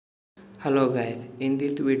Hello guys, in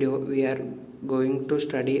this video we are going to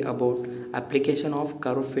study about application of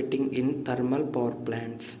curve fitting in thermal power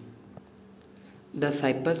plants. The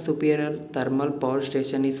Cyprus Superior Thermal Power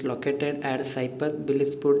Station is located at Cyprus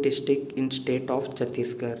Bilaspur district in state of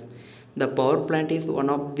Chhattisgarh. The power plant is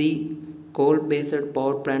one of the coal-based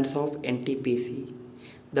power plants of NTPC.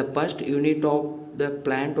 The first unit of the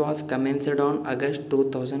plant was commenced on August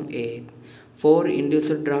 2008. Four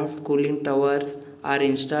induced draft cooling towers are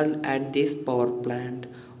installed at this power plant.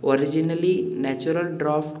 Originally, natural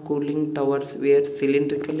draft cooling towers were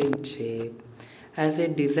cylindrical in shape. As a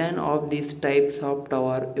design of these types of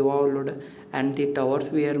tower evolved and the towers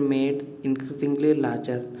were made increasingly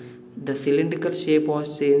larger, the cylindrical shape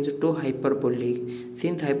was changed to hyperbolic,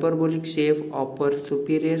 since hyperbolic shape offers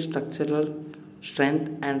superior structural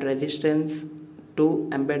strength and resistance to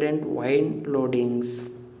ambient wind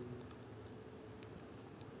loadings.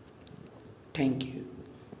 Thank you.